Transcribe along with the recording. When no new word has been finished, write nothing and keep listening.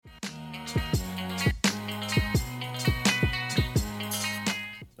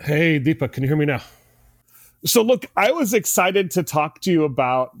Hey, Deepa, can you hear me now? So, look, I was excited to talk to you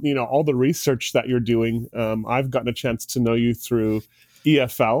about all the research that you're doing. I've gotten a chance to know you through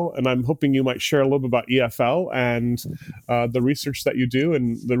EFL, and I'm hoping you might share a little bit about EFL and the research that you do,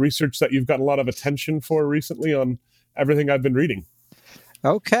 and the research that you've gotten a lot of attention for recently on everything I've been reading.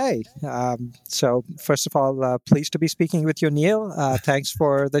 Okay. So, first of all, pleased to be speaking with you, Neil. Thanks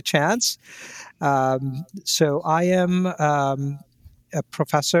for the chance. So, I am a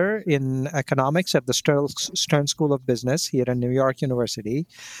professor in economics at the Stern School of Business here at New York University.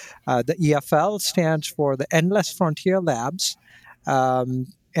 The EFL stands for the Endless Frontier Labs.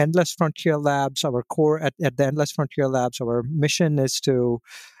 Endless Frontier Labs, our core at the Endless Frontier Labs, our mission is to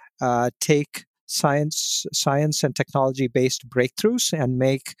take science and technology based breakthroughs and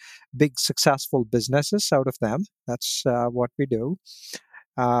make big successful businesses out of them. That's what we do.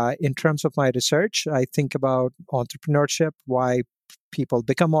 In terms of my research, I think about entrepreneurship, why people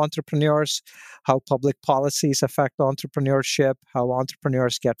become entrepreneurs, how public policies affect entrepreneurship, how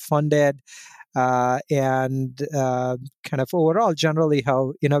entrepreneurs get funded, and kind of overall, generally,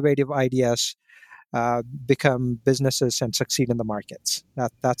 how innovative ideas become businesses and succeed in the markets.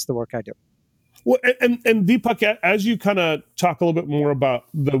 That's the work I do. Well, and Deepak, as you kind of talk a little bit more about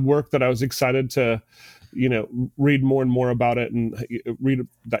the work that I was excited to, read more and more about it and read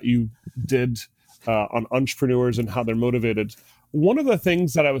that you did on entrepreneurs and how they're motivated. One of the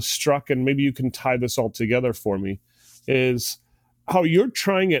things that I was struck, and maybe you can tie this all together for me, is how you're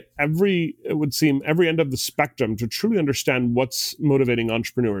trying at it would seem, every end of the spectrum to truly understand what's motivating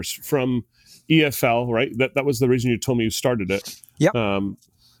entrepreneurs from EFL, right? That was the reason you told me you started it. Yep.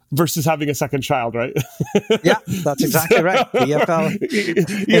 Versus having a second child, right? Yeah, that's exactly right.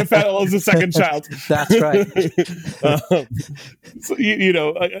 EFL is a second child. That's right. So,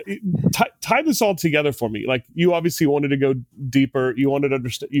 tie this all together for me. Like, you obviously wanted to go deeper. You wanted to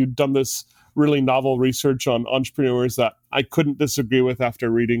understand. You've done this really novel research on entrepreneurs that I couldn't disagree with after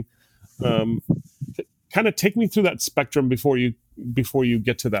reading. Kind of take me through that spectrum before you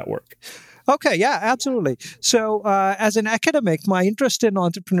get to that work. Okay, yeah, absolutely. So, as an academic, my interest in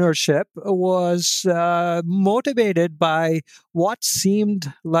entrepreneurship was motivated by what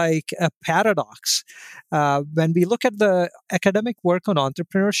seemed like a paradox. When we look at the academic work on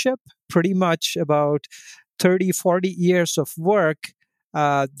entrepreneurship, pretty much about 30, 40 years of work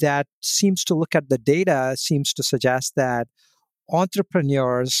that seems to look at the data, seems to suggest that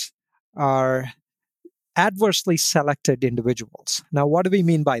entrepreneurs are adversely selected individuals. Now, what do we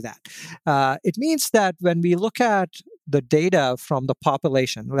mean by that? It means that when we look at the data from the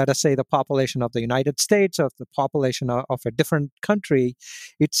population, let us say the population of the United States, of the population of a different country,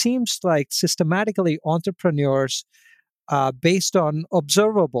 it seems like systematically entrepreneurs, based on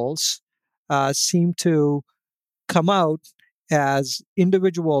observables, seem to come out as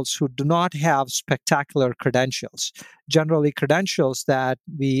individuals who do not have spectacular credentials, generally credentials that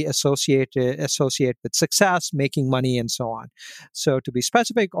we associate with success, making money, and so on. So, to be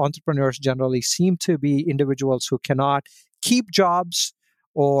specific, entrepreneurs generally seem to be individuals who cannot keep jobs,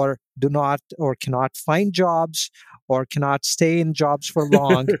 or cannot find jobs, or cannot stay in jobs for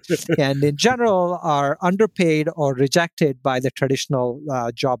long, and in general are underpaid or rejected by the traditional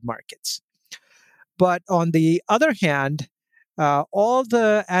job markets. But on the other hand, all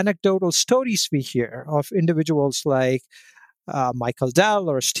the anecdotal stories we hear of individuals like Michael Dell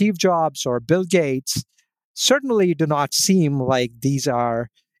or Steve Jobs or Bill Gates certainly do not seem like these are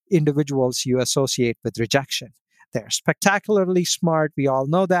individuals you associate with rejection. They're spectacularly smart. We all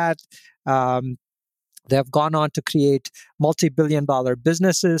know that. They have gone on to create multi-billion-dollar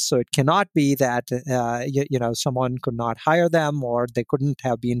businesses, so it cannot be that someone could not hire them or they couldn't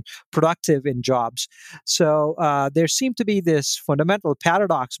have been productive in jobs. So there seemed to be this fundamental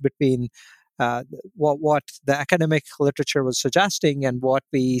paradox between what the academic literature was suggesting and what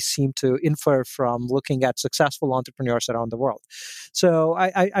we seem to infer from looking at successful entrepreneurs around the world. So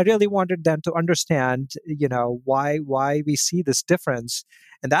I really wanted them to understand, why we see this difference.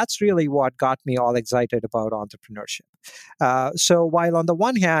 And that's really what got me all excited about entrepreneurship. So while on the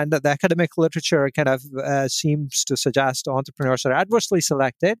one hand, the academic literature kind of seems to suggest entrepreneurs are adversely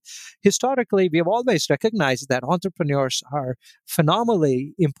selected, historically, we have always recognized that entrepreneurs are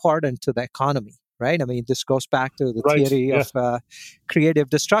phenomenally important to the economy. Right? I mean, this goes back to the theory of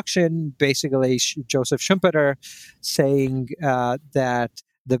creative destruction. Basically, Joseph Schumpeter saying that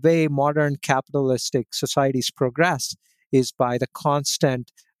the way modern capitalistic societies progress is by the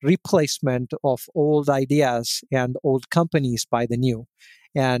constant replacement of old ideas and old companies by the new.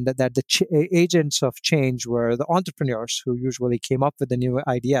 And that the agents of change were the entrepreneurs who usually came up with the new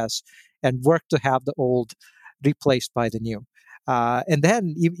ideas and worked to have the old replaced by the new. And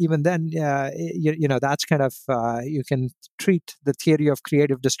then, even then, that's kind of, you can treat the theory of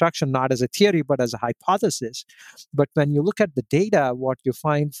creative destruction not as a theory, but as a hypothesis. But when you look at the data, what you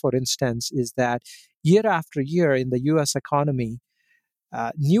find, for instance, is that year after year in the US economy,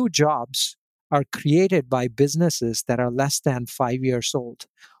 new jobs are created by businesses that are less than 5 years old.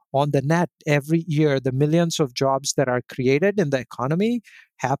 On the net, every year, the millions of jobs that are created in the economy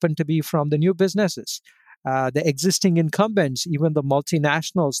happen to be from the new businesses. The existing incumbents, even the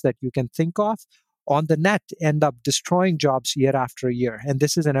multinationals that you can think of, on the net end up destroying jobs year after year. And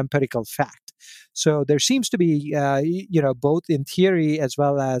this is an empirical fact. So there seems to be, both in theory as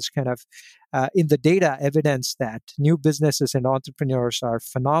well as kind of in the data, evidence that new businesses and entrepreneurs are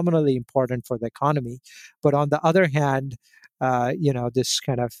phenomenally important for the economy. But on the other hand, this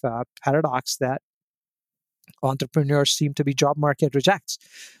kind of paradox that entrepreneurs seem to be job market rejects.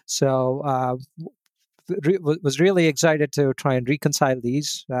 So was really excited to try and reconcile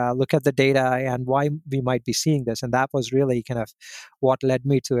these, look at the data and why we might be seeing this. And that was really kind of what led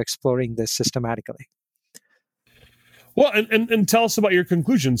me to exploring this systematically. Well, and tell us about your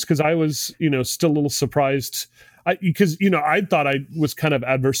conclusions, because I was, still a little surprised, because I thought I was kind of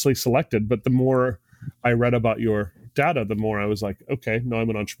adversely selected, but the more I read about your data, the more I was like, okay, no, I'm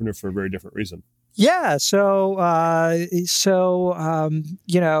an entrepreneur for a very different reason. Yeah, so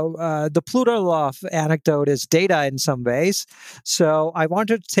the Pluto-Loff anecdote is data in some ways. So I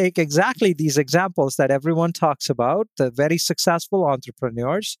wanted to take exactly these examples that everyone talks about, the very successful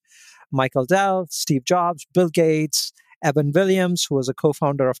entrepreneurs, Michael Dell, Steve Jobs, Bill Gates, Evan Williams, who was a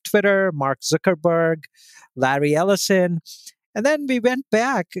co-founder of Twitter, Mark Zuckerberg, Larry Ellison. And then we went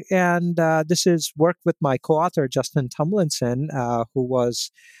back, and this is work with my co-author, Justin Tumlinson, who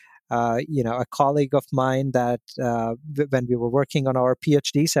was a colleague of mine that when we were working on our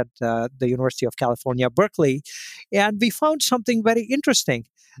PhDs at the University of California, Berkeley, and we found something very interesting,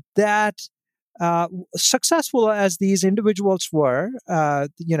 that successful as these individuals were,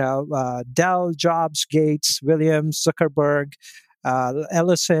 Dell, Jobs, Gates, Williams, Zuckerberg,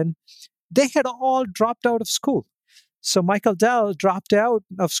 Ellison, they had all dropped out of school. So Michael Dell dropped out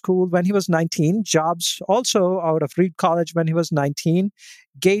of school when he was 19. Jobs also out of Reed College when he was 19.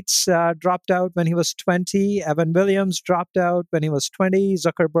 Gates dropped out when he was 20. Evan Williams dropped out when he was 20.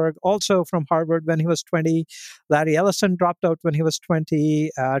 Zuckerberg also from Harvard when he was 20. Larry Ellison dropped out when he was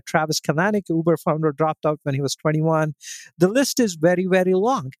 20. Travis Kalanick, Uber founder, dropped out when he was 21. The list is very, very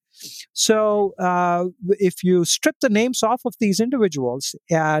long. So if you strip the names off of these individuals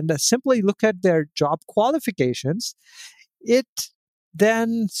and simply look at their job qualifications, it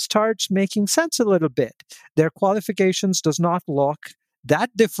then starts making sense a little bit. Their qualifications does not look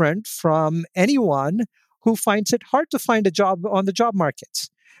that different from anyone who finds it hard to find a job on the job markets.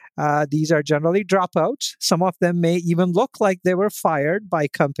 These are generally dropouts. Some of them may even look like they were fired by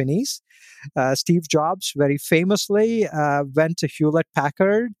companies. Steve Jobs very famously went to Hewlett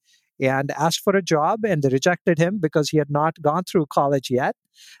Packard and asked for a job, and they rejected him because he had not gone through college yet.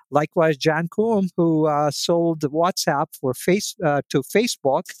 Likewise, Jan Koum, who sold WhatsApp to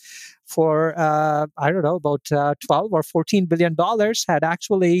Facebook for, about 12 or $14 billion, had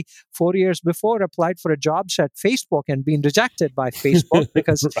actually 4 years before applied for a job at Facebook and been rejected by Facebook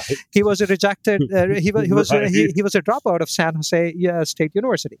because Right. he was a rejected, he was Right. he was a dropout of San Jose State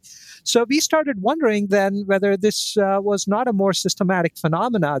University. So we started wondering then whether this was not a more systematic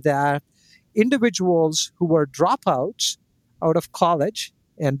phenomena, that individuals who were dropouts out of college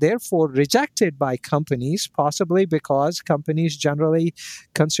and therefore rejected by companies, possibly because companies generally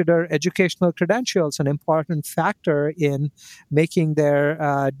consider educational credentials an important factor in making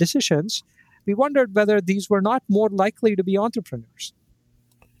their decisions. We wondered whether these were not more likely to be entrepreneurs.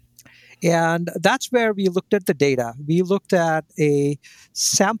 And that's where we looked at the data. We looked at a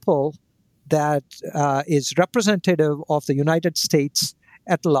sample that is representative of the United States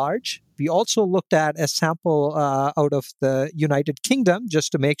at large. We also looked at a sample out of the United Kingdom,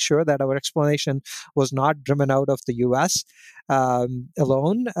 just to make sure that our explanation was not driven out of the US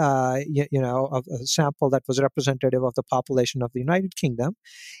alone, of a sample that was representative of the population of the United Kingdom.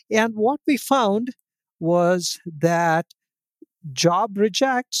 And what we found was that job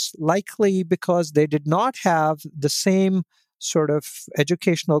rejects, likely because they did not have the same sort of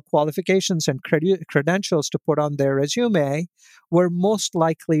educational qualifications and credentials to put on their resume, were most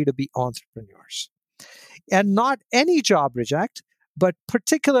likely to be entrepreneurs. And not any job reject, but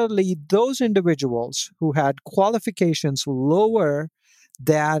particularly those individuals who had qualifications lower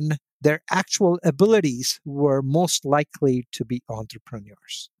than their actual abilities were most likely to be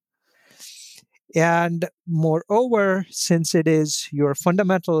entrepreneurs. And moreover, since it is your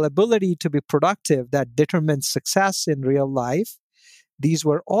fundamental ability to be productive that determines success in real life, these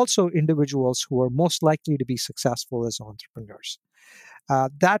were also individuals who were most likely to be successful as entrepreneurs.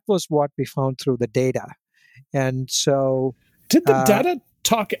 That was what we found through the data. And so, did the data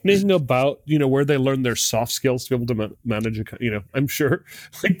talk anything about, where they learned their soft skills to be able to manage a, I'm sure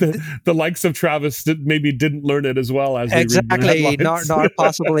like the likes of Travis maybe didn't learn it as well as exactly, nor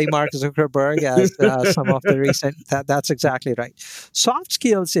possibly Mark Zuckerberg as some of the recent. That's exactly right. Soft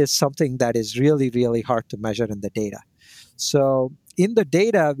skills is something that is really, really hard to measure in the data. So in the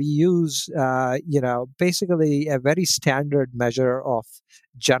data, we use, basically a very standard measure of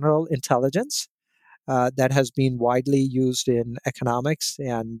general intelligence that has been widely used in economics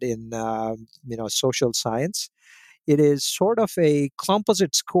and in, social science. It is sort of a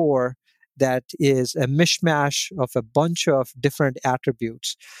composite score that is a mishmash of a bunch of different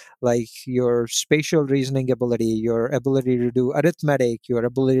attributes, like your spatial reasoning ability, your ability to do arithmetic, your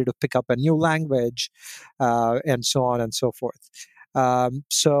ability to pick up a new language, and so on and so forth.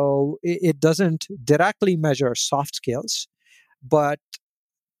 So it doesn't directly measure soft skills, but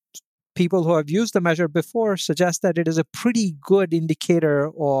people who have used the measure before suggest that it is a pretty good indicator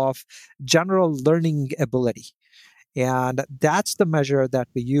of general learning ability. And that's the measure that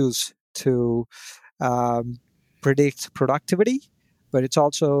we use to predict productivity, but it's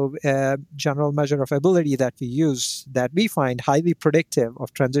also a general measure of ability that we use that we find highly predictive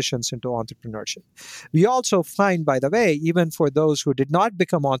of transitions into entrepreneurship. We also find, by the way, even for those who did not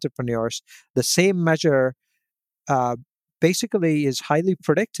become entrepreneurs, the same measure basically is highly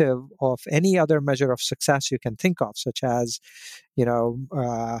predictive of any other measure of success you can think of, such as,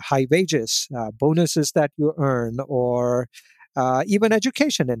 high wages, bonuses that you earn, or even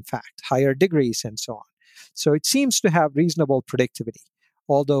education, in fact, higher degrees, and so on. So it seems to have reasonable predictivity,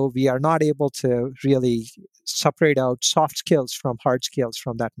 although we are not able to really separate out soft skills from hard skills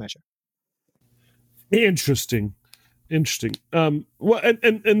from that measure. Interesting. Well,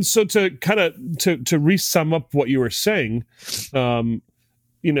 and so to kind of to re-sum up what you were saying, the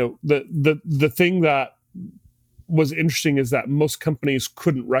thing that was interesting is that most companies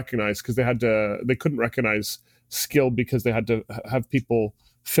couldn't recognize because they couldn't recognize skill because they had to have people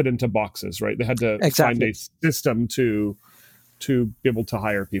fit into boxes, right? They had to find a system to be able to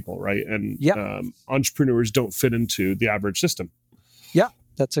hire people, right? And entrepreneurs don't fit into the average system. Yeah,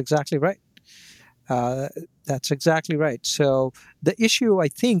 that's exactly right. That's exactly right. So the issue, I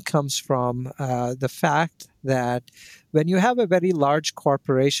think, comes from the fact that when you have a very large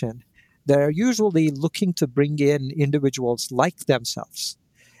corporation, they're usually looking to bring in individuals like themselves.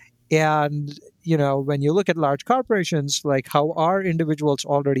 And, when you look at large corporations, like how are individuals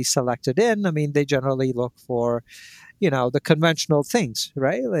already selected in? I mean, they generally look for the conventional things,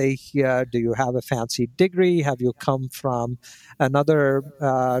 right? Like, do you have a fancy degree? Have you come from another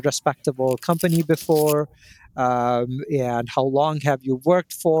respectable company before? And how long have you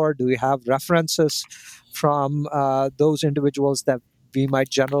worked for? Do you have references from those individuals that we might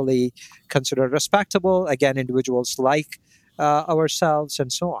generally consider respectable? Again, individuals like ourselves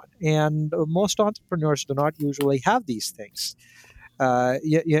and so on. And most entrepreneurs do not usually have these things.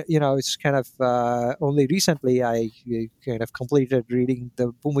 It's kind of only recently I kind of completed reading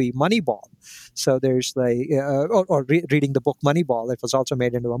the movie Moneyball. So there's reading the book Moneyball. It was also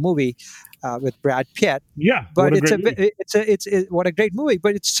made into a movie with Brad Pitt. Yeah, but it's what a great movie.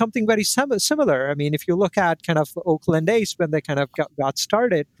 But it's something very similar. I mean, if you look at kind of Oakland A's when they kind of got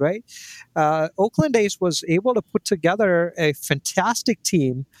started, right? Oakland A's was able to put together a fantastic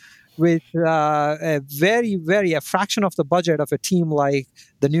team with a fraction of the budget of a team like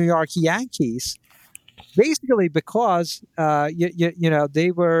the New York Yankees, basically because they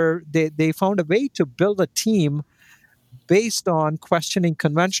found a way to build a team based on questioning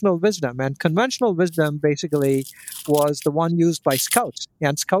conventional wisdom. And conventional wisdom basically was the one used by scouts.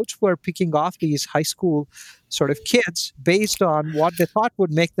 And scouts were picking off these high school sort of kids based on what they thought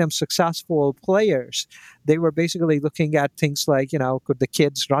would make them successful players. They were basically looking at things like, could the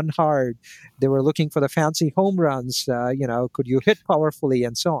kids run hard? They were looking for the fancy home runs. Could you hit powerfully,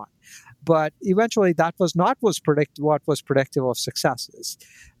 and so on. But eventually, that was not what was predictive of successes.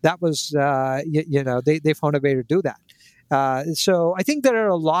 That was, they found a way to do that. So I think there are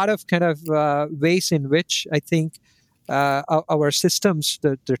a lot of kind of ways in which I think our systems,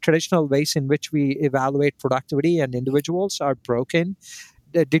 the traditional ways in which we evaluate productivity and individuals are broken.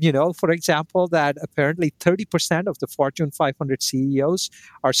 Did you know, for example, that apparently 30% of the Fortune 500 CEOs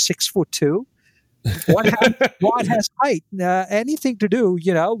are 6'2"? What has height anything to do,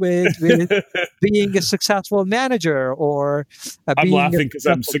 with being a successful manager or I'm laughing because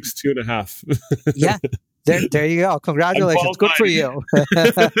I'm 6'2.5". Yeah. There you go. Congratulations. Good for you.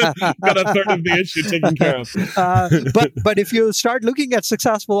 Got a third of the issue taken care of. But if you start looking at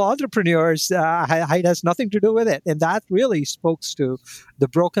successful entrepreneurs, height has nothing to do with it. And that really speaks to the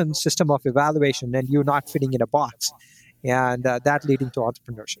broken system of evaluation and you not fitting in a box. And that leading to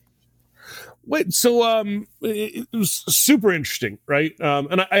entrepreneurship. Wait, so it was super interesting, right?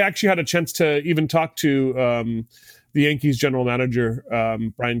 And I actually had a chance to even talk to the Yankees general manager,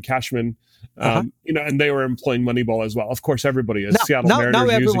 Brian Cashman, and they were employing Moneyball as well. Of course, everybody is. Seattle Mariners now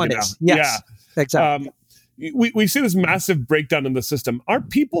everyone using it is. now. Yes, yeah, exactly. We see this massive breakdown in the system. Are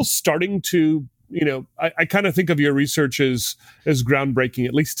people starting to, I kind of think of your research as groundbreaking,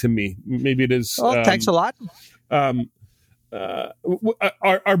 at least to me. Maybe it is. Oh, thanks a lot. Are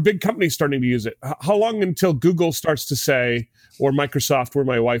big companies starting to use it? How long until Google starts to say, or Microsoft, where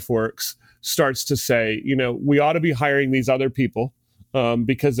my wife works, starts to say, we ought to be hiring these other people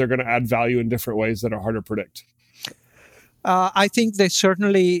because they're going to add value in different ways that are hard to predict? I think they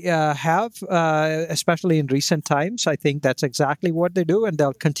certainly have, especially in recent times. I think that's exactly what they do, and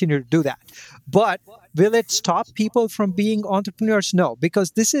they'll continue to do that. But will it stop people from being entrepreneurs? No,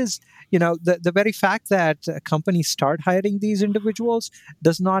 because this is, the very fact that companies start hiring these individuals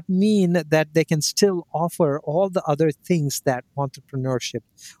does not mean that they can still offer all the other things that entrepreneurship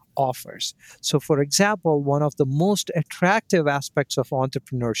offers. So, for example, one of the most attractive aspects of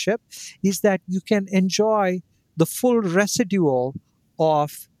entrepreneurship is that you can enjoy the full residual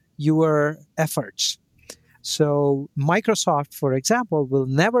of your efforts. So Microsoft, for example, will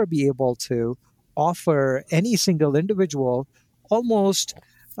never be able to offer any single individual almost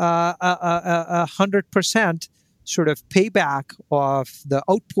 100% sort of payback of the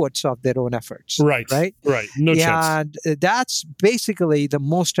outputs of their own efforts. Right. No chance. And that's basically the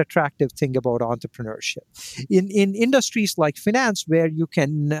most attractive thing about entrepreneurship. In industries like finance, where you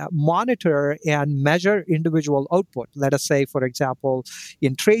can monitor and measure individual output, let us say, for example,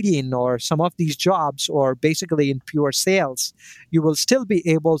 in trading or some of these jobs, or basically in pure sales, you will still be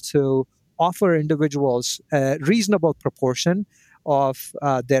able to offer individuals a reasonable proportion of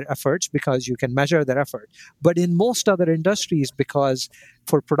their efforts because you can measure their effort. But in most other industries, because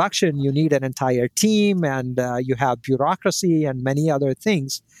for production you need an entire team and you have bureaucracy and many other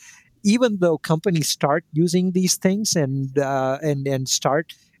things, even though companies start using these things and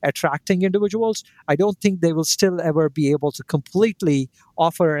start attracting individuals, I don't think they will still ever be able to completely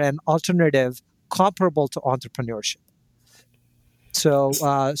offer an alternative comparable to entrepreneurship. So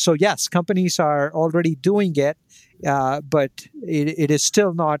yes, companies are already doing it, but it is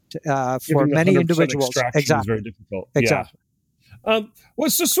still not for many individuals. Exactly, is very difficult. Exactly. Yeah. Well,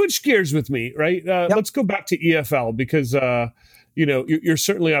 so switch gears with me, right? Let's go back to EFL because you're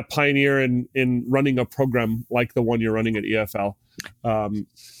certainly a pioneer in running a program like the one you're running at EFL.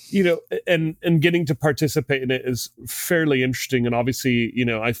 And getting to participate in it is fairly interesting. And obviously,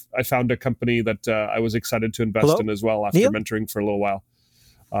 I found a company that I was excited to invest in as well after Neil? mentoring for a little while.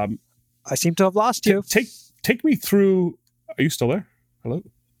 I seem to have lost you. Take me through. Are you still there? Hello?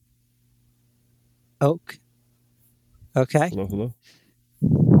 Okay. Hello?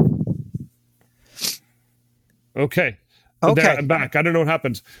 Okay. Okay. There, I'm back. I don't know what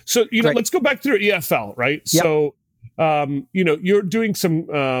happened. So, let's go back through EFL, right? Yep. So, you're doing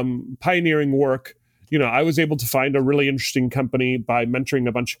some pioneering work. I was able to find a really interesting company by mentoring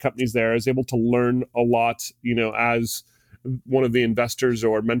a bunch of companies there. I was able to learn a lot, as one of the investors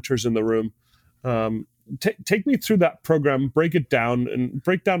or mentors in the room. Take me through that program, break it down, and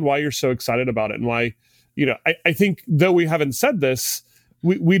break down why you're so excited about it and why, I think, though we haven't said this,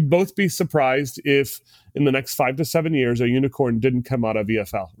 we'd both be surprised if in the next 5 to 7 years a unicorn didn't come out of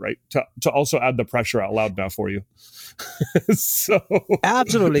EFL, right? To also add the pressure out loud now for you. So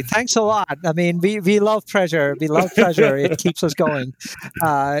absolutely, thanks a lot. I mean, we love pressure. We love pressure. It keeps us going.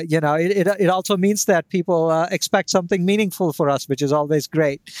 It also means that people expect something meaningful for us, which is always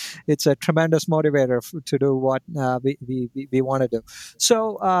great. It's a tremendous motivator to do what we want to do.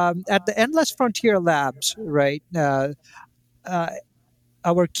 So at the Endless Frontier Labs, right?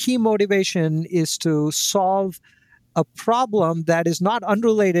 Our key motivation is to solve a problem that is not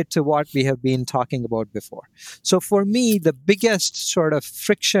unrelated to what we have been talking about before. So for me, the biggest sort of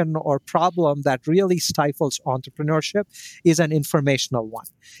friction or problem that really stifles entrepreneurship is an informational one.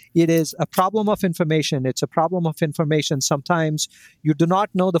 It is a problem of information. It's a problem of information. Sometimes you do not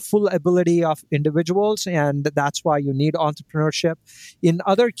know the full ability of individuals, and that's why you need entrepreneurship. In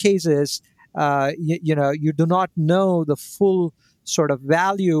other cases, you do not know the full sort of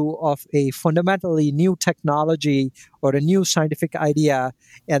value of a fundamentally new technology or a new scientific idea,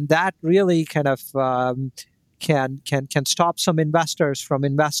 and that really kind of can stop some investors from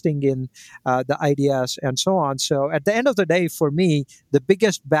investing in the ideas and so on. So at the end of the day, for me, the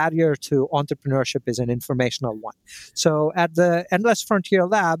biggest barrier to entrepreneurship is an informational one. So at the Endless Frontier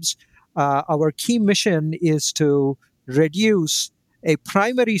Labs, our key mission is to reduce a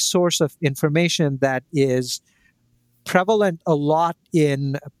primary source of information that is prevalent a lot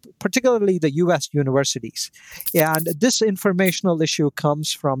in particularly the US universities. And this informational issue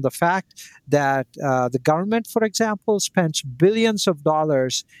comes from the fact that the government, for example, spends billions of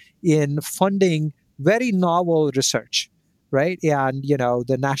dollars in funding very novel research. Right. And,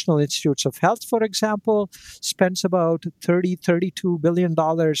 the National Institutes of Health, for example, spends about $32 billion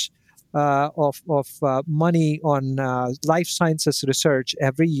of money on life sciences research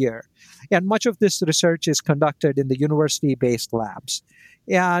every year. And much of this research is conducted in the university-based labs.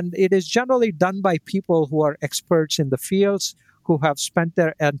 And it is generally done by people who are experts in the fields, who have spent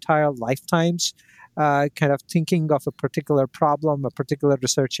their entire lifetimes kind of thinking of a particular problem, a particular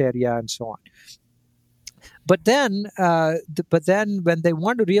research area, and so on. But then when they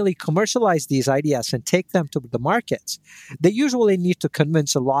want to really commercialize these ideas and take them to the markets, they usually need to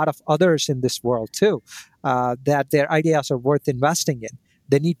convince a lot of others in this world too that their ideas are worth investing in.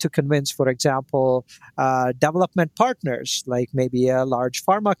 They need to convince, for example, development partners, like maybe a large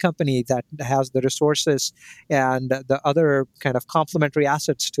pharma company that has the resources and the other kind of complementary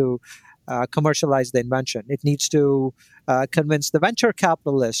assets to commercialize the invention. It needs to convince the venture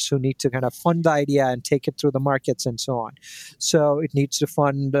capitalists who need to kind of fund the idea and take it through the markets and so on. So it needs to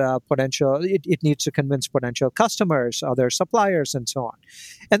fund it needs to convince potential customers, other suppliers, and so on.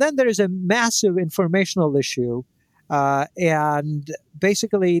 And then there is a massive informational issue. And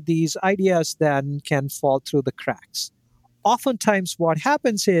basically, these ideas then can fall through the cracks. Oftentimes, what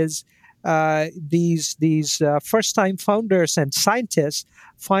happens is these first-time founders and scientists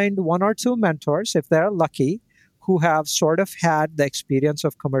find one or two mentors, if they're lucky, who have sort of had the experience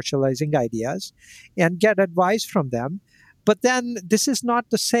of commercializing ideas and get advice from them. But then this is not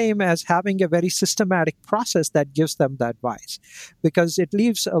the same as having a very systematic process that gives them the advice, because it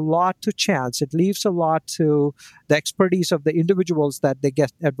leaves a lot to chance. It leaves a lot to the expertise of the individuals that they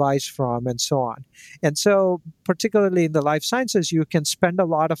get advice from and so on. And so particularly in the life sciences, you can spend a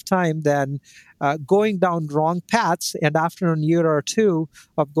lot of time then going down wrong paths. And after a year or two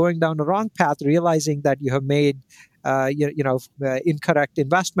of going down the wrong path, realizing that you have made incorrect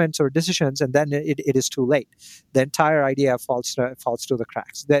investments or decisions, and then it is too late. The entire idea falls through the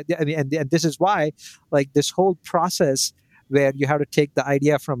cracks. And this is why, like, this whole process where you have to take the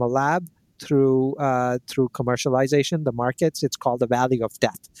idea from a lab through commercialization, the markets, it's called the valley of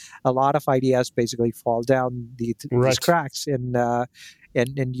death. A lot of ideas basically fall down these cracks, and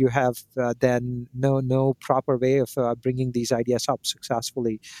you have then no proper way of bringing these ideas up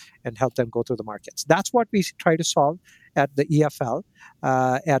successfully and help them go through the markets. That's what we try to solve at the EFL,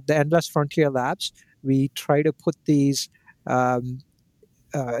 at the Endless Frontier Labs. We try to put these early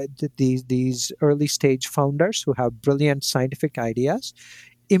stage founders who have brilliant scientific ideas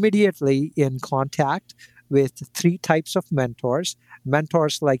immediately in contact with three types of mentors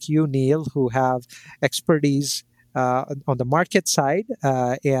like you, Neil, who have expertise on the market side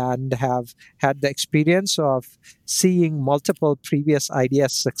and have had the experience of seeing multiple previous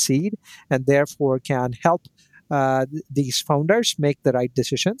ideas succeed, and therefore can help these founders make the right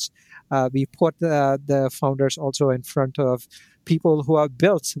decisions. We put the founders also in front of people who have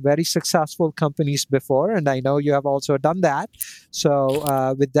built very successful companies before, and I know you have also done that. So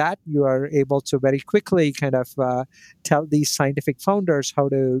with that, you are able to very quickly kind of tell these scientific founders how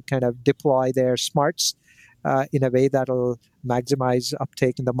to kind of deploy their smarts in a way that will maximize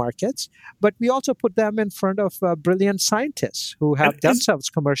uptake in the markets. But we also put them in front of brilliant scientists who have themselves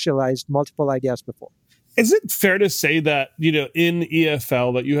commercialized multiple ideas before. Is it fair to say that, in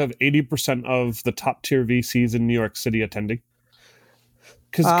EFL that you have 80% of the top tier VCs in New York City attending?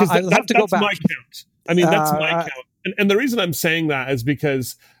 Because that's my count. I mean, that's my count. And the reason I'm saying that is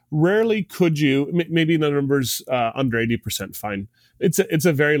because rarely could you, maybe the number's under 80%, fine. It's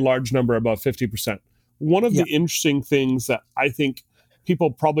a very large number, about 50%. One of the interesting things that I think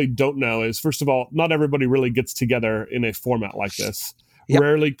people probably don't know is, first of all, not everybody really gets together in a format like this. Yep.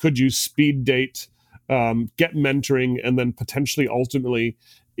 Rarely could you speed date, get mentoring, and then potentially ultimately,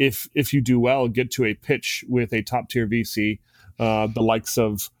 if you do well, get to a pitch with a top tier VC, the likes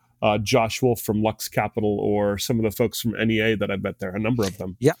of Josh Wolf from Lux Capital, or some of the folks from NEA that I bet there, a number of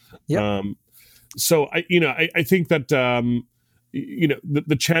them. Yeah. So I think that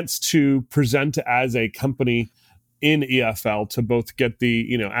the chance to present as a company in EFL to both get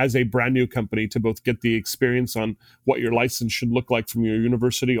the, as a brand new company, to both get the experience on what your license should look like from your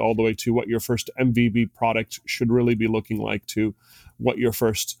university, all the way to what your first MVB product should really be looking like, to what your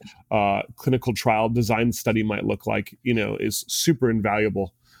first clinical trial design study might look like, is super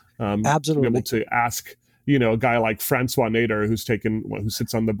invaluable. Absolutely. To be able to ask, a guy like Francois Nader, who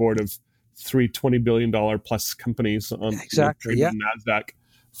sits on the board of three $20 billion plus companies on exactly, on NASDAQ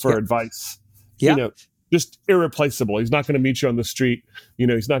for advice, just irreplaceable. He's not going to meet you on the street.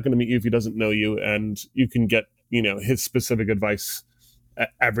 He's not going to meet you if he doesn't know you, and you can get, his specific advice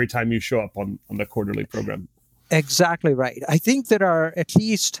every time you show up on the quarterly program. Exactly right. I think there are at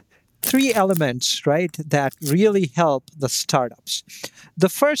least 3 elements, right, that really help the startups. The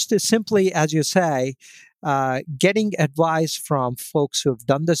first is simply, as you say, getting advice from folks who have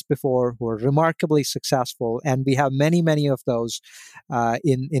done this before, who are remarkably successful, and we have many, many of those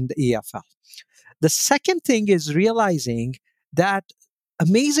in the EFL. The second thing is realizing that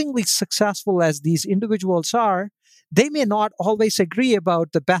amazingly successful as these individuals are, they may not always agree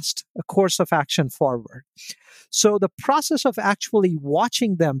about the best course of action forward. So the process of actually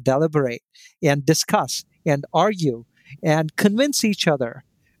watching them deliberate and discuss and argue and convince each other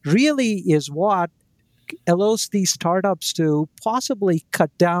really is what allows these startups to possibly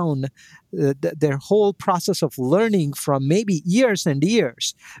cut down their whole process of learning from maybe years and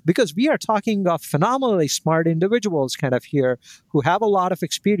years, because we are talking of phenomenally smart individuals kind of here who have a lot of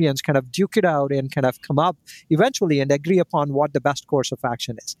experience, kind of duke it out and kind of come up eventually and agree upon what the best course of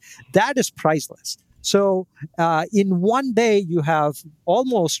action is. That is priceless. So in one day, you have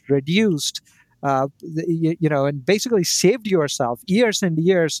almost reduced and basically saved yourself years and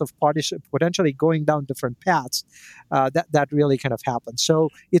years of potentially going down different paths. That really kind of happens. So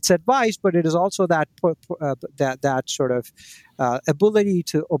it's advice, but it is also that sort of ability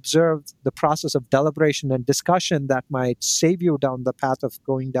to observe the process of deliberation and discussion that might save you down the path of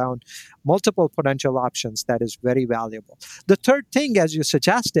going down multiple potential options. That is very valuable. The third thing, as you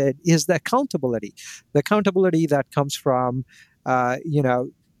suggested, is the accountability. The accountability that comes from,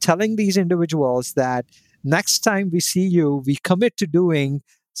 telling these individuals that next time we see you, we commit to doing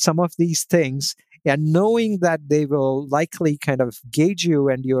some of these things, and knowing that they will likely kind of gauge you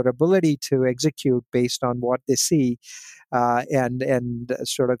and your ability to execute based on what they see, and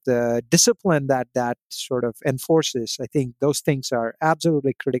sort of the discipline that sort of enforces. I think those things are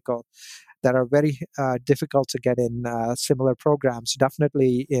absolutely critical, that are very difficult to get in similar programs,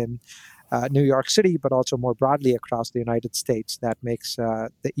 definitely in New York City, but also more broadly across the United States, that makes the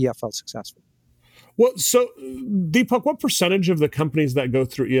EFL successful. Well, so Deepak, what percentage of the companies that go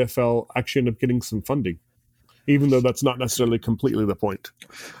through EFL actually end up getting some funding, even though that's not necessarily completely the point?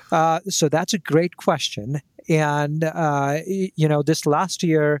 So that's a great question. And, this last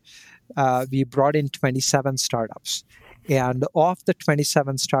year, we brought in 27 startups. And of the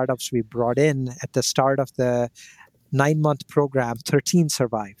 27 startups we brought in at the start of the 9-month program, 13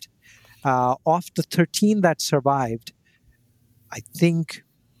 survived. Of the 13 that survived, I think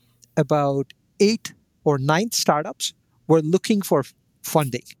about 8 or 9 startups were looking for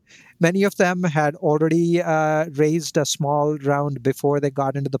funding. Many of them had already raised a small round before they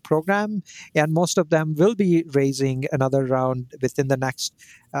got into the program, and most of them will be raising another round within the next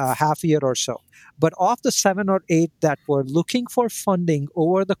half year or so. But of the 7 or 8 that were looking for funding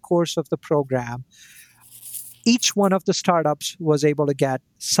over the course of the program, each one of the startups was able to get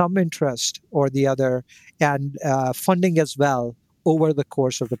some interest or the other, and funding as well over the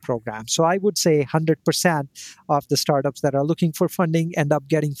course of the program. So I would say 100% of the startups that are looking for funding end up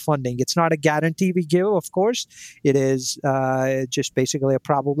getting funding. It's not a guarantee we give, of course. It is just basically a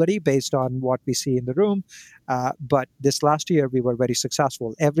probability based on what we see in the room. But this last year, we were very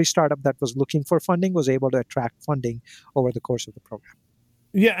successful. Every startup that was looking for funding was able to attract funding over the course of the program.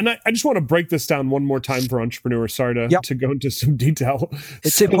 Yeah, and I just want to break this down one more time for entrepreneurs. Sorry to go into some detail.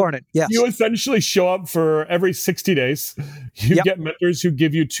 It's important, yes. You essentially show up for every 60 days. You get mentors who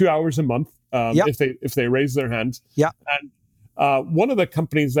give you 2 hours a month if they raise their hand. Yeah. And one of the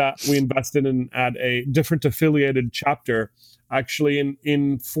companies that we invested in at a different affiliated chapter actually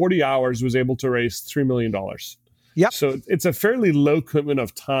in 40 hours was able to raise $3 million. Yep. So it's a fairly low commitment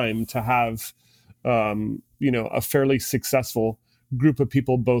of time to have a fairly successful group of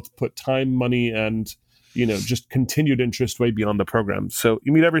people both put time, money, and just continued interest way beyond the program. So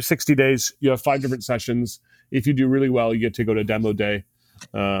you meet every 60 days. You have 5 different sessions. If you do really well, you get to go to demo day.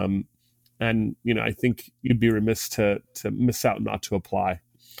 And I think you'd be remiss to miss out not to apply.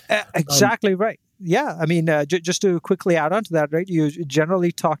 Exactly right. Yeah, I mean, just to quickly add on to that, right? You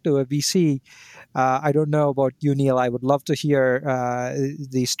generally talk to a VC. I don't know about you, Neil. I would love to hear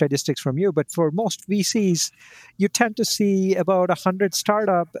the statistics from you. But for most VCs, you tend to see about 100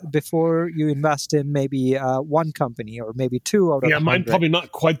 startup before you invest in maybe one company or maybe two out of Yeah, the mine 100. probably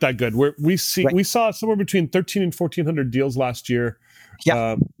not quite that good. Right. We saw somewhere between 13 and 1,400 deals last year,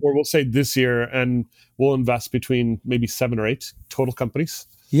 Yeah. or we'll say this year, and we'll invest between maybe 7 or 8 total companies.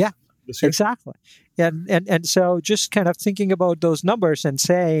 Yeah. This year. Exactly. And so just kind of thinking about those numbers and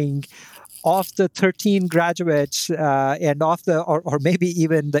saying, of the 13 graduates and of the or maybe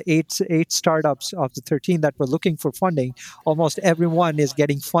even the eight startups of the 13 that were looking for funding, almost everyone is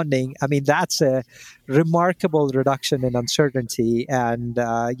getting funding. I mean, that's a remarkable reduction in uncertainty, and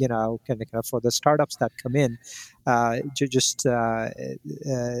kind of for the startups that come in, just a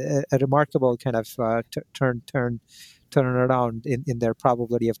remarkable kind of turn around in their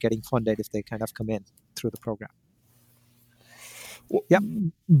probability of getting funded if they kind of come in through the program. Yep.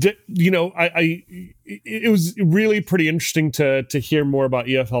 It was really pretty interesting to hear more about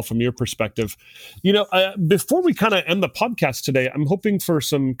EFL from your perspective. Before we kind of end the podcast today, I'm hoping for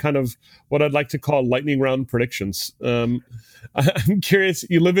some kind of what I'd like to call lightning round predictions. I'm curious.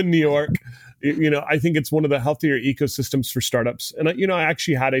 You live in New York. I think it's one of the healthier ecosystems for startups. And I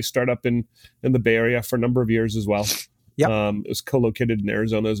actually had a startup in the Bay Area for a number of years as well. Yep. It was co-located in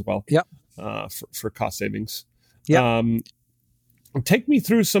Arizona as well. Yep. For cost savings. Yep. Take me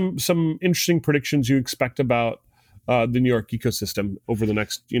through some interesting predictions you expect about the New York ecosystem over the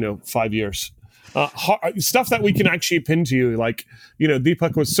next 5 years. Stuff that we can actually pin to you, like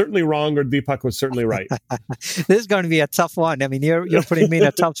Deepak was certainly wrong or Deepak was certainly right. This is going to be a tough one. I mean, you're putting me in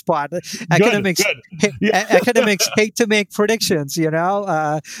a tough spot. Academics hate to make predictions. We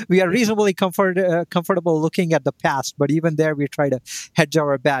are reasonably comfortable looking at the past, but even there we try to hedge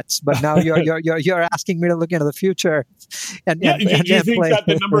our bets. But now you're asking me to look into the future. Do you think that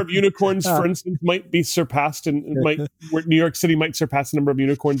the number of unicorns, for instance, might be surpassed where New York City might surpass the number of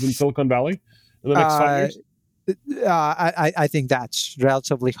unicorns in Silicon Valley in the next 5 years? I think that's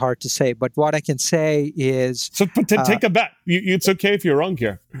relatively hard to say, but what I can say is... So take a bet. It's okay if you're wrong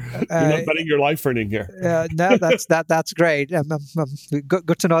here. You're not betting your life earning here. No, that's great.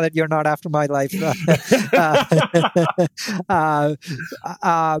 Good to know that you're not after my life.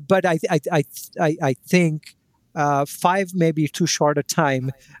 But I think 5 may be too short a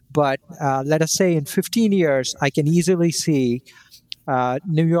time, but let us say in 15 years, I can easily see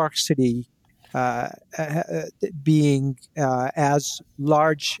New York City being as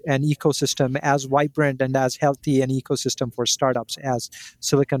large an ecosystem, as vibrant and as healthy an ecosystem for startups as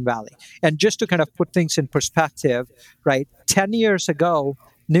Silicon Valley. And just to kind of put things in perspective, right, 10 years ago,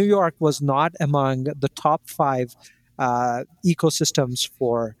 New York was not among the top 5 ecosystems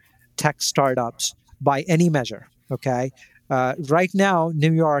for tech startups by any measure, okay? Right now,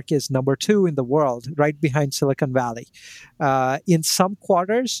 New York is number 2 in the world, right behind Silicon Valley. In some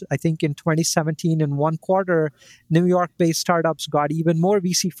quarters, I think in 2017, in one quarter, New York-based startups got even more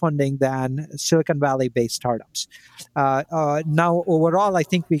VC funding than Silicon Valley-based startups. Now, overall, I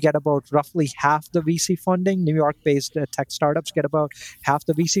think we get about roughly half the VC funding. New York-based tech startups get about half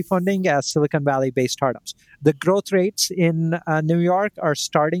the VC funding as Silicon Valley-based startups. The growth rates in New York are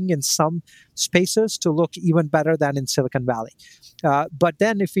starting in some spaces to look even better than in Silicon Valley. But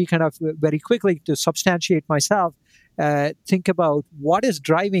then if we kind of very quickly, to substantiate myself, think about what is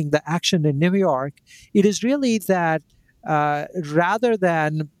driving the action in New York, it is really that rather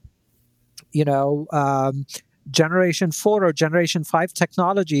than, Generation 4 or Generation 5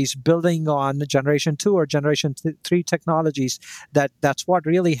 technologies building on Generation 2 or Generation 3 technologies, that's what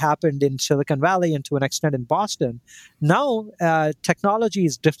really happened in Silicon Valley and to an extent in Boston. Now, technology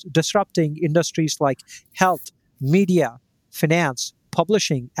is disrupting industries like health, media, finance,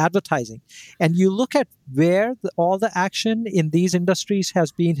 publishing, advertising. And you look at where all the action in these industries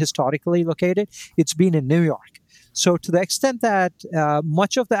has been historically located, it's been in New York. So to the extent that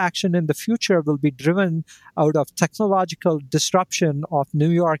much of the action in the future will be driven out of technological disruption of New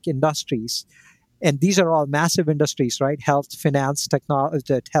York industries, and these are all massive industries, right? Health, finance,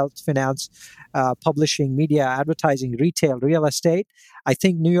 publishing, media, advertising, retail, real estate. I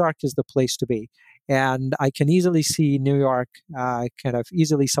think New York is the place to be. And I can easily see New York kind of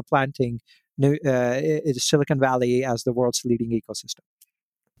easily supplanting Silicon Valley as the world's leading ecosystem.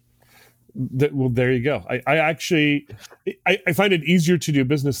 Well, there you go. I actually I find it easier to do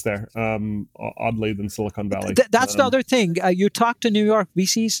business there, oddly, than Silicon Valley. That's the other thing. You talk to New York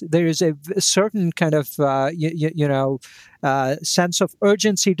VCs, there is a certain kind of sense of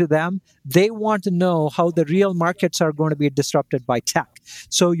urgency to them. They want to know how the real markets are going to be disrupted by tech.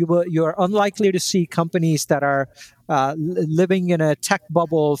 So you are unlikely to see companies that are living in a tech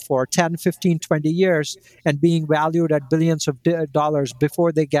bubble for 10, 15, 20 years and being valued at billions of dollars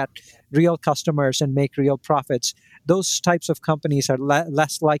before they get real customers and make real profits. Those types of companies are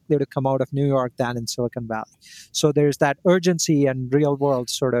less likely to come out of New York than in Silicon Valley. So there's that urgency and real world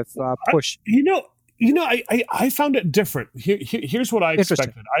sort of push. I found it different. Here's what I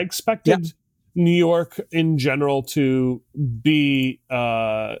expected. I expected New York in general to be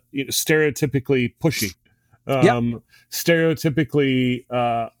stereotypically pushy, stereotypically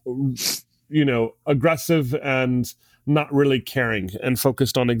aggressive and not really caring and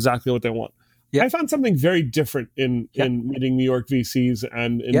focused on exactly what they want. I found something very different in meeting New York VCs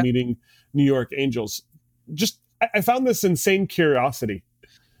and in meeting New York angels. I found this insane curiosity.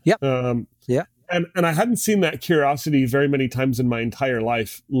 And I hadn't seen that curiosity very many times in my entire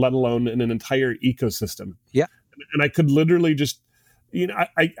life, let alone in an entire ecosystem. And I could literally just,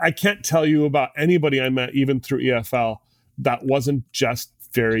 I can't tell you about anybody I met, even through EFL, that wasn't just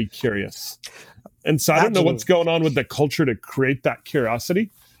very curious. And so I don't know what's going on with the culture to create that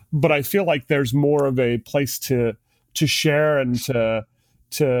curiosity, but I feel like there's more of a place to share and to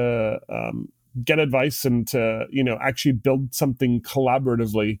get advice and to actually build something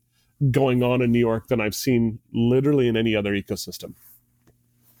collaboratively going on in New York than I've seen literally in any other ecosystem.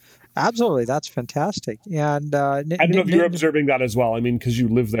 Absolutely, that's fantastic. And I don't know if you're observing that as well. I mean, because you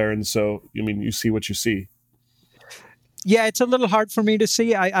live there, and so you see what you see. Yeah, it's a little hard for me to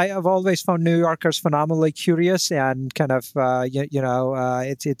see. I have always found New Yorkers phenomenally curious and kind of,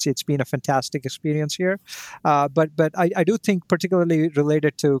 it's been a fantastic experience here. But I do think, particularly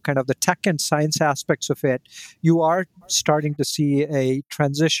related to kind of the tech and science aspects of it, you are starting to see a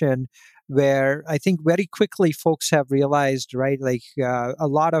transition where I think very quickly folks have realized, right, like a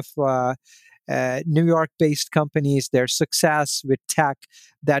lot of New York-based companies, their success with tech,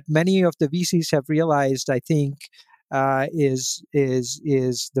 that many of the VCs have realized, I think, is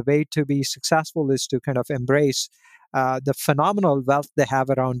the way to be successful is to kind of embrace the phenomenal wealth they have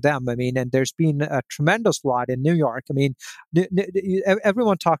around them. I mean, and there's been a tremendous lot in New York. I mean,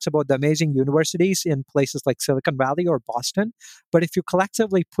 everyone talks about the amazing universities in places like Silicon Valley or Boston, but if you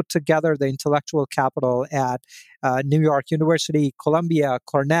collectively put together the intellectual capital at New York University, Columbia,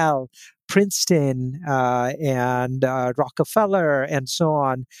 Cornell, Princeton, and Rockefeller, and so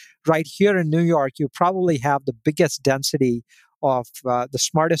on, right here in New York, you probably have the biggest density of the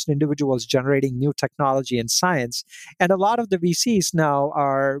smartest individuals generating new technology and science. And a lot of the VCs now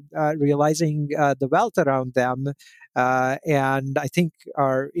are realizing the wealth around them, and I think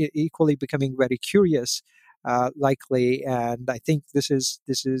are equally becoming very curious. Likely, and I think this is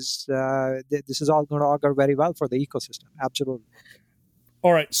all going to augur very well for the ecosystem. Absolutely.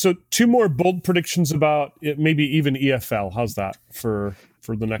 All right, so 2 more bold predictions about it, maybe even EFL. How's that for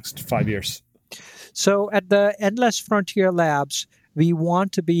the next 5 years? So at the Endless Frontier Labs, we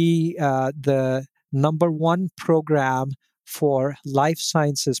want to be the #1 program for life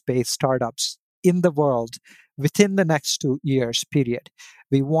sciences-based startups in the world within the next 2 years, period.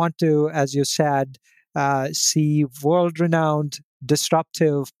 We want to, as you said, see world-renowned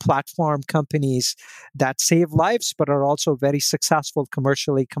disruptive platform companies that save lives but are also very successful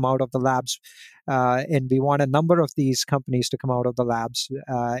commercially come out of the labs. And we want a number of these companies to come out of the labs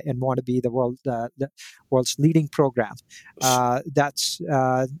and want to be the world's leading program. That's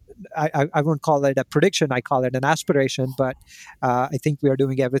I won't call it a prediction, I call it an aspiration, but I think we are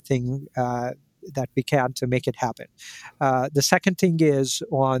doing everything that we can to make it happen. The second thing is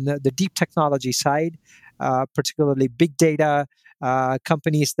on the deep technology side, particularly big data,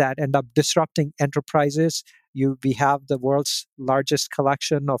 companies that end up disrupting enterprises. We have the world's largest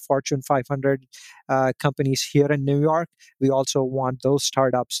collection of Fortune 500 companies here in New York. We also want those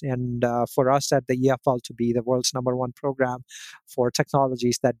startups, and for us at the EFL to be the world's #1 program for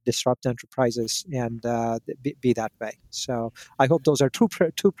technologies that disrupt enterprises and be that way. So I hope those are two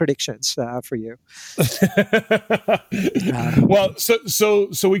predictions for you. Well,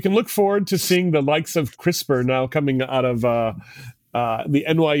 so we can look forward to seeing the likes of CRISPR now coming out of the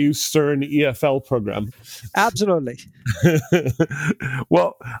NYU CERN EFL program. Absolutely.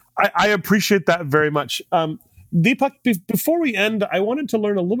 Well, I appreciate that very much. Deepak, before we end, I wanted to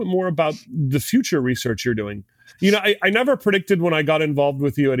learn a little bit more about the future research you're doing. I never predicted when I got involved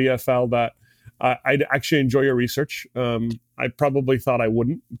with you at EFL that I actually enjoy your research. I probably thought I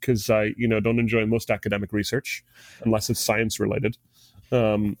wouldn't because I, don't enjoy most academic research unless it's science related.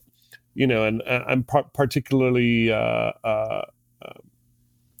 And I'm particularly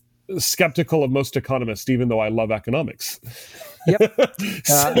skeptical of most economists, even though I love economics. Yep.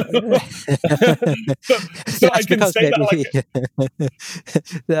 so Yes, I can because say maybe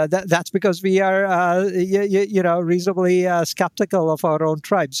that that's because we are, reasonably skeptical of our own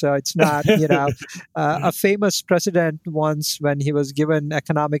tribe. So it's not, a famous president once, when he was given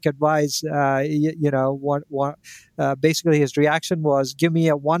economic advice, basically his reaction was, "Give me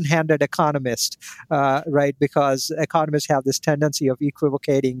a one-handed economist," right? Because economists have this tendency of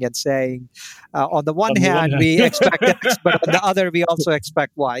equivocating and saying, on the one hand, we expect X, but on the other, we also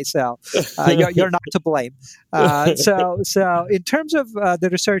expect Y. So you're not to blame. So in terms of the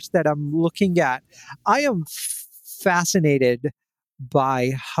research that I'm looking at, I am fascinated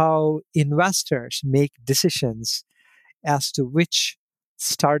by how investors make decisions as to which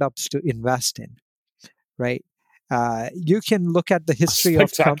startups to invest in, right? You can look at the history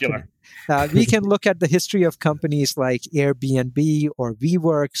of companies. We can look at the history of companies like Airbnb or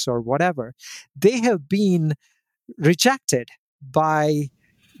WeWorks or whatever. They have been rejected by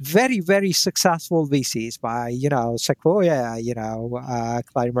very, very successful VCs, by Sequoia,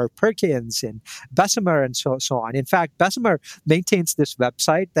 Clymer Perkins and Bessemer and so on. In fact, Bessemer maintains this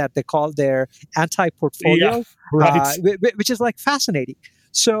website that they call their anti-portfolio, right. Which is like fascinating.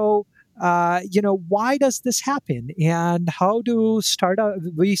 So, why does this happen, and how do startup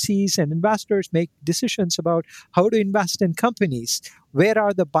VCs and investors make decisions about how to invest in companies? Where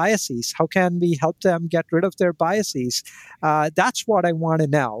are the biases? How can we help them get rid of their biases? That's what I want to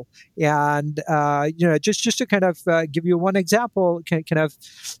know. And just to kind of give you one example, kind of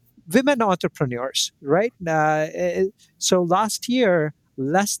women entrepreneurs, right? So last year,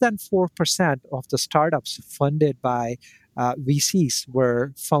 less than 4% of the startups funded by VCs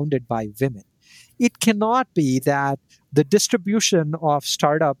were founded by women. It cannot be that the distribution of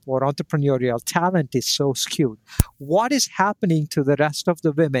startup or entrepreneurial talent is so skewed. What is happening to the rest of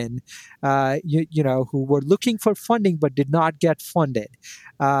the women, who were looking for funding but did not get funded?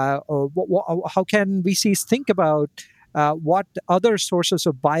 How can VCs think about what other sources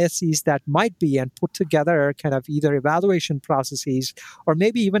of biases that might be, and put together kind of either evaluation processes or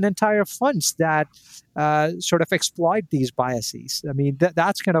maybe even entire funds that sort of exploit these biases? I mean,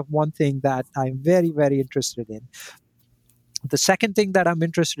 that's kind of one thing that I'm very, very interested in. The second thing that I'm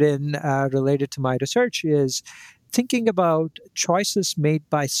interested in related to my research is thinking about choices made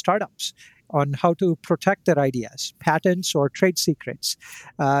by startups on how to protect their ideas, patents or trade secrets.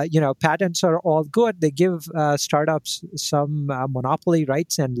 Patents are all good. They give startups some monopoly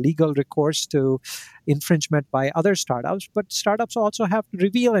rights and legal recourse to infringement by other startups, but startups also have to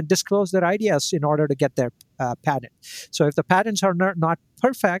reveal and disclose their ideas in order to get their patent. So if the patents are not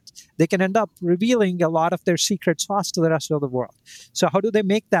perfect, they can end up revealing a lot of their secret sauce to the rest of the world. So how do they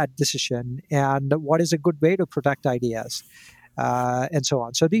make that decision, and what is a good way to protect ideas? And so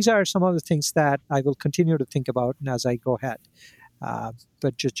on. So these are some of the things that I will continue to think about as I go ahead.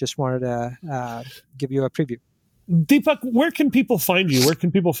 But just wanted to give you a preview. Deepak, where can people find you? Where can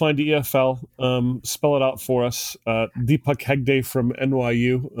people find EFL? Spell it out for us. Deepak Hegde from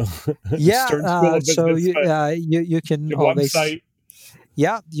NYU. Yeah. Stern School of So Business. you can always. Website.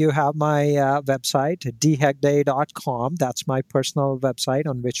 Yeah, you have my website, dhegde.com. That's my personal website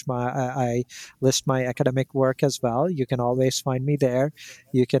on which I list my academic work as well. You can always find me there.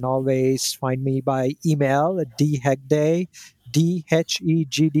 You can always find me by email, dhegde,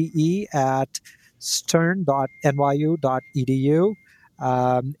 dhegde at stern.nyu.edu.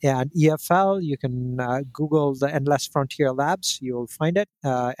 And EFL, you can Google the Endless Frontier Labs. You'll find it.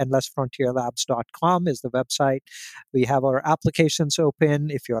 Endlessfrontierlabs.com is the website. We have our applications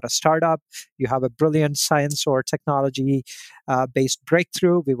open. If you're a startup, you have a brilliant science or technology based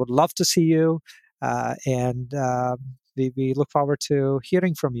breakthrough, we would love to see you. And we look forward to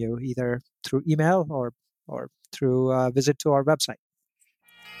hearing from you, either through email or through visit to our website.